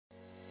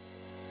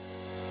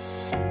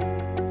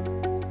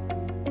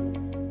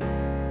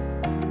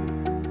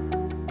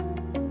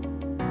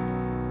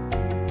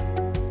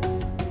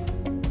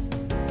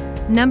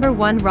Number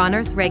 1.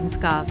 Randers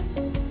Municipality.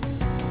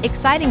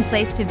 Exciting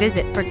place to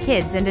visit for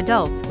kids and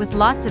adults with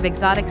lots of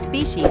exotic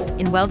species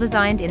in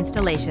well-designed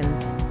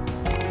installations.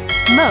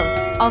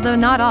 Most, although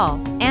not all,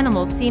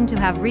 animals seem to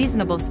have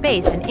reasonable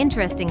space and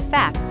interesting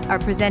facts are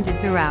presented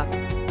throughout.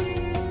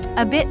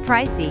 A bit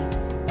pricey.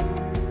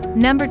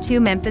 Number 2.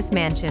 Memphis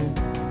Mansion.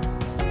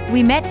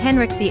 We met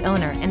Henrik, the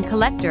owner and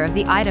collector of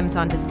the items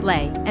on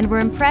display, and were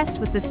impressed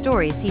with the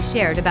stories he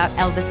shared about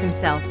Elvis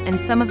himself and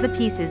some of the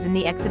pieces in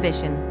the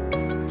exhibition.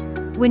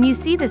 When you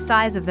see the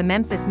size of the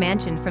Memphis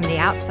Mansion from the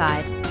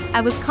outside, I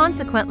was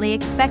consequently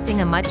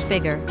expecting a much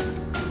bigger.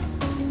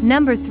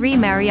 Number 3.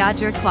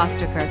 Mariager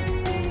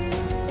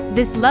Klosterkirk.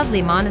 This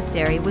lovely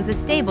monastery was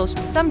established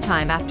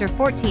sometime after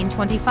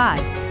 1425,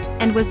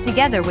 and was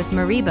together with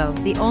Maribo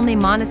the only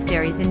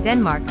monasteries in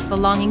Denmark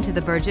belonging to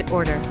the Birgit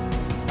order.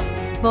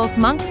 Both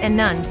monks and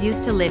nuns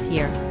used to live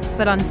here,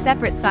 but on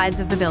separate sides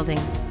of the building.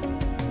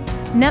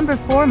 Number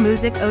 4.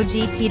 Music og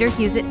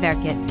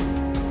Teaterhuset.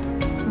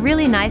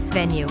 Really nice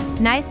venue,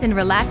 nice and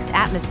relaxed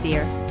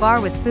atmosphere,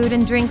 bar with food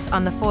and drinks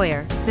on the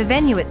foyer. The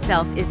venue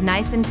itself is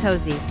nice and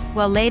cozy,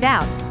 well laid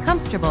out,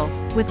 comfortable,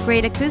 with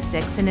great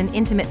acoustics and an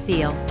intimate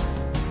feel.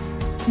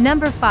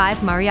 Number 5.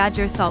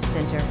 Mariager Salt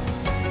Center.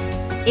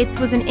 It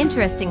was an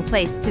interesting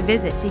place to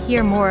visit to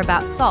hear more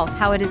about salt,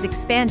 how it is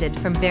expanded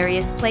from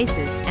various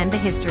places, and the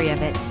history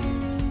of it.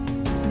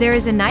 There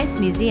is a nice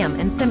museum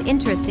and some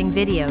interesting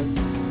videos.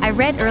 I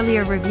read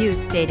earlier reviews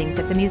stating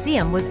that the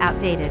museum was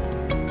outdated.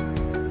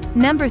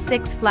 Number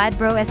 6.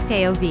 Fladbro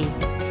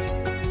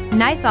Skov.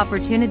 Nice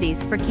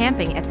opportunities for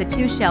camping at the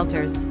 2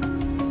 shelters.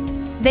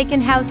 They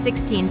can house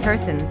 16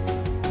 persons.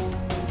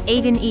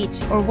 8 in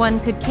each, or 1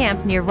 could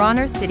camp near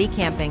Randers City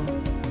Camping.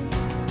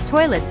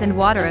 Toilets and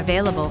water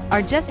available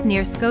are just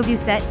near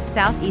Skovhuset,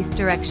 southeast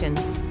direction.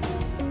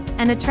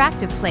 An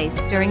attractive place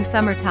during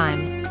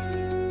summertime.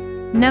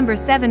 Number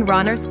 7.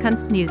 Randers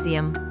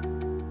Kunstmuseum.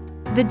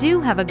 They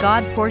do have a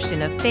god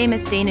portion of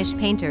famous Danish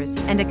painters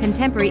and a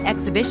contemporary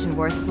exhibition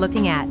worth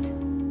looking at.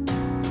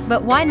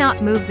 But why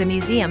not move the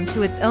museum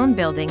to its own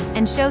building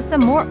and show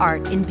some more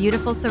art in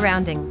beautiful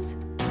surroundings?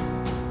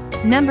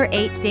 Number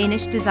 8.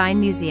 Danish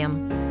Design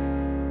Museum.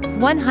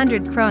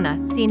 100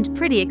 krona seemed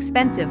pretty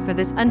expensive for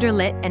this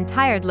underlit and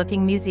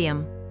tired-looking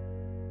museum.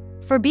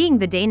 For being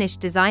the Danish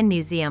Design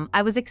Museum,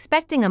 I was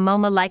expecting a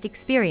MoMA-like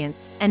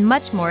experience and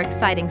much more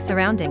exciting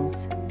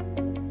surroundings.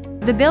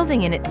 The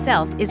building in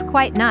itself is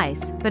quite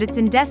nice, but it's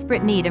in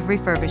desperate need of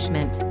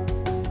refurbishment.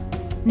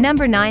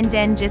 Number 9.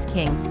 Den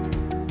Kingst.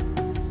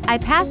 I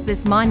passed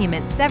this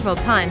monument several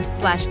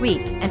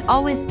times/week and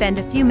always spend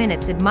a few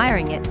minutes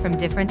admiring it from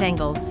different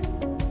angles.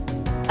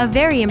 A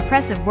very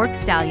impressive work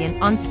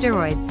stallion on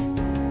steroids.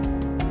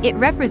 It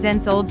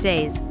represents old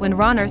days when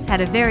Randers had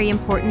a very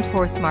important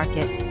horse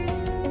market.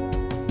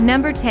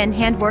 Number 10.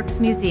 Handworks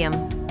Museum.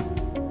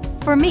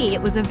 For me,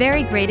 it was a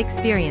very great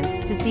experience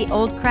to see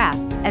old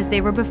crafts as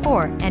they were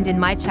before and in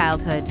my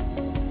childhood.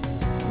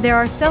 There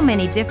are so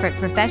many different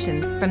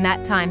professions from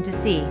that time to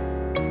see.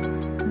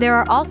 There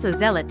are also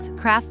zealots,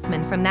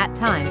 craftsmen from that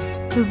time,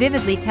 who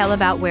vividly tell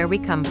about where we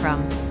come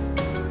from.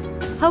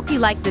 Hope you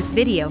liked this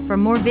video. For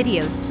more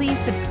videos, please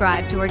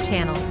subscribe to our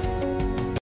channel.